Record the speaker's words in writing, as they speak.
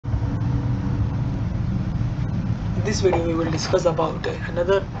this video we will discuss about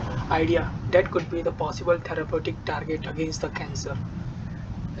another idea that could be the possible therapeutic target against the cancer,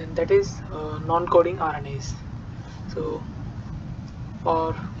 and that is non-coding RNAs. So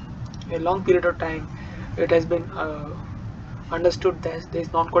for a long period of time it has been understood that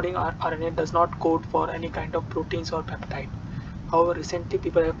this non-coding RNA does not code for any kind of proteins or peptide. However, recently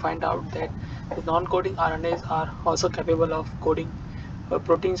people have found out that the non-coding RNAs are also capable of coding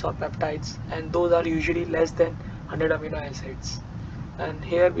proteins or peptides, and those are usually less than 100 amino acids. And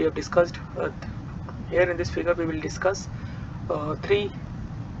here we have discussed here in this figure we will discuss three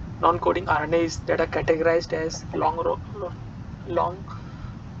non-coding RNAs that are categorized as long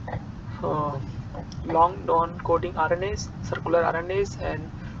non-coding RNAs, circular RNAs, and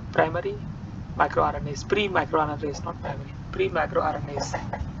primary microRNAs, pre-microRNAs, not primary, pre-microRNAs,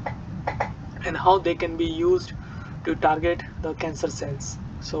 and how they can be used to target the cancer cells.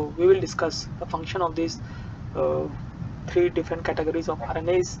 So we will discuss the function of these three different categories of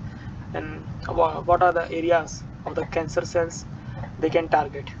RNAs and what are the areas of the cancer cells they can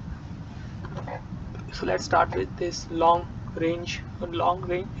target. So let's start with this long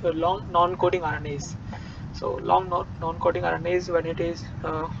non-coding RNAs. So long non-coding RNAs, when it is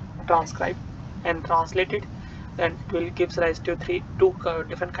transcribed and translated, then it will gives rise to two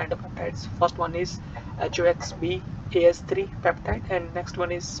different kind of peptides. First one is HOXB AS3 peptide, and next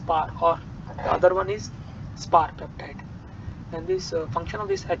one is SPAR, or the other one is SPAR peptide. And this function of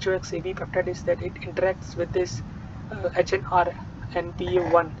this HOXB peptide is that it interacts with this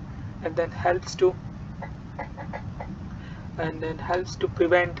ncRNA1 and then helps to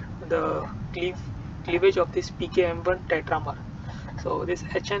prevent the cleavage of this PKM1 tetramer. So this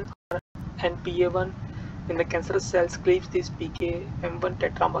ncRNA1 in the cancerous cells cleaves this PKM1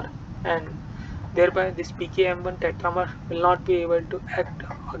 tetramer, and thereby this PKM1 tetramer will not be able to act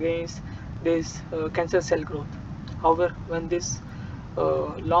against this cancer cell growth. However, when this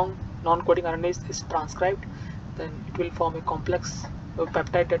long non-coding RNA is transcribed, then it will form a complex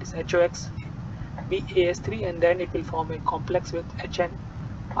peptide, that is HOXBAS3, and then it will form a complex with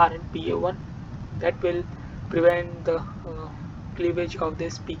ncRNA1 that will prevent the cleavage of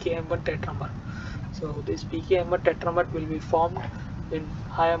this PKM1 tetramer. So this PKM1 tetramer will be formed in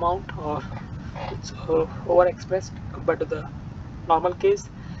high amount, or it's overexpressed compared to the normal case.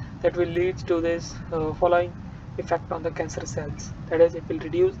 That will lead to this following effect on the cancer cells. That is, it will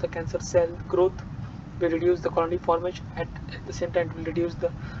reduce the cancer cell growth, will reduce the colony formation, at the same time it will reduce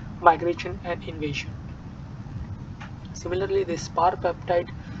the migration and invasion. Similarly, this SPAR peptide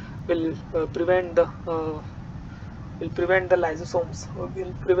will prevent the lysosomes,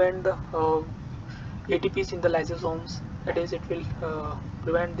 will prevent the ATPs in the lysosomes. That is, it will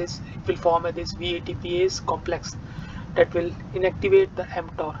prevent this, it will form this VATPase complex that will inactivate the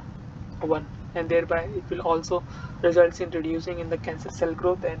mTOR1, and thereby it will also results in reducing in the cancer cell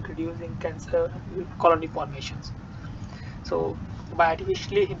growth and reducing cancer colony formations. So by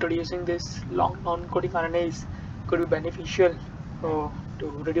artificially introducing this long non-coding RNAs could be beneficial to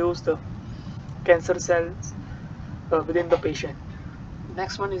reduce the cancer cells within the patient.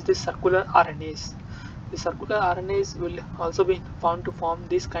 Next one is this circular RNAs. The circular RNAs will also be found to form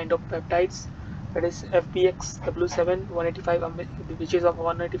this kind of peptides, that is FBXW7 185, which is of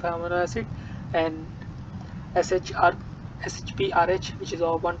 185 amino acid, and SHPRH, which is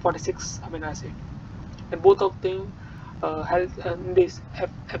of 146 amino acid, and both of them help in this.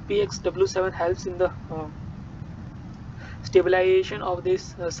 FBXW7 helps in the stabilization of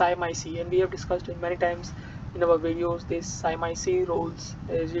this Cy/MyC, and we have discussed it many times in our videos. This Cy/MyC roles,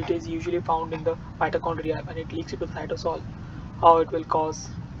 as it is usually found in the mitochondria, when it leaks into the cytosol, how it will cause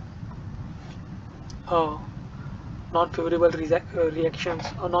non-favorable reactions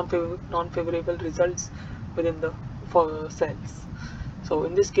or non-favorable results within the cells. So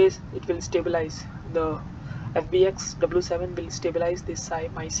in this case, it will stabilize the FBXW7 will stabilize this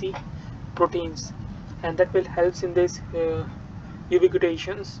Cy/MyC proteins, and that will helps in this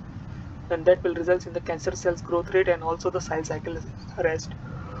ubiquitations, and that will result in the cancer cells growth rate and also the cell cycle arrest,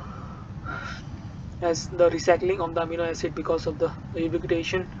 as the recycling of the amino acid because of the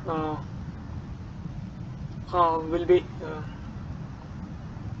ubiquitation will be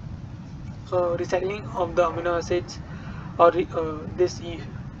recycling of the amino acids, or this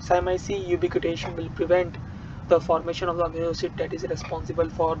Cy/MyC ubiquitation will prevent the formation of the amino acid that is responsible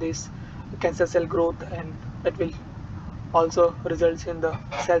for this cancer cell growth, and that will also results in the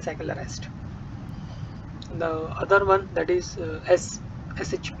cell cycle arrest. The other one, that is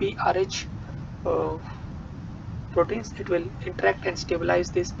SHPRH proteins, it will interact and stabilize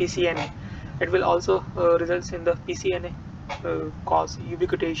this PCNA. It will also results in the PCNA cause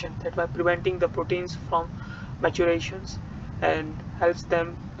ubiquitation, that by preventing the proteins from maturations and helps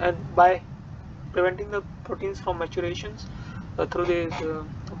them, and by preventing the proteins from maturations through this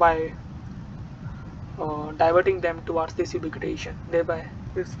by diverting them towards this ubiquitation. Thereby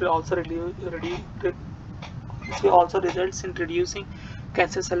this will also this will also results in reducing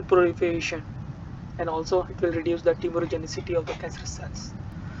cancer cell proliferation, and also it will reduce the tumorigenicity of the cancer cells.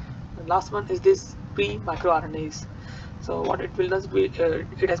 The last one is this Pri-miRNAs. So what it will does,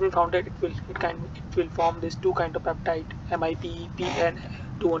 it has been found that it will form these two kind of peptide,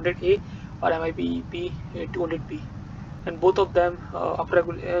 MIPEP200A or MIPEP200B, and both of them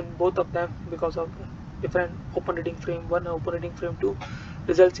because of different open reading frame 1 and open reading frame 2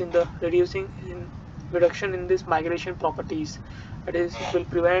 results in the reduction in this migration properties. That is, it will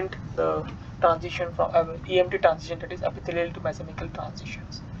prevent the transition from EMT transition, that is epithelial to mesenchymal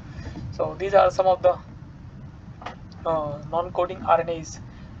transitions. So these are some of the non-coding RNAs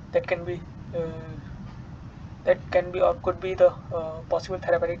that can be or could be the possible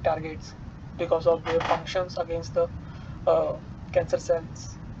therapeutic targets because of their functions against the cancer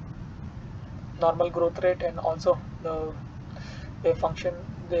cells, normal growth rate, and also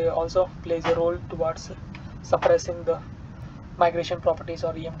they also plays a role towards suppressing the migration properties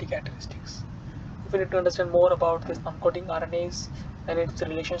or EMT characteristics. If you need to understand more about this non-coding RNAs and its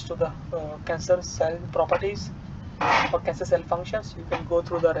relations to the cancer cell properties or cancer cell functions, you can go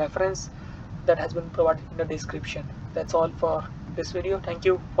through the reference that has been provided in the description. That's all for this video. Thank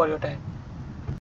you for your time.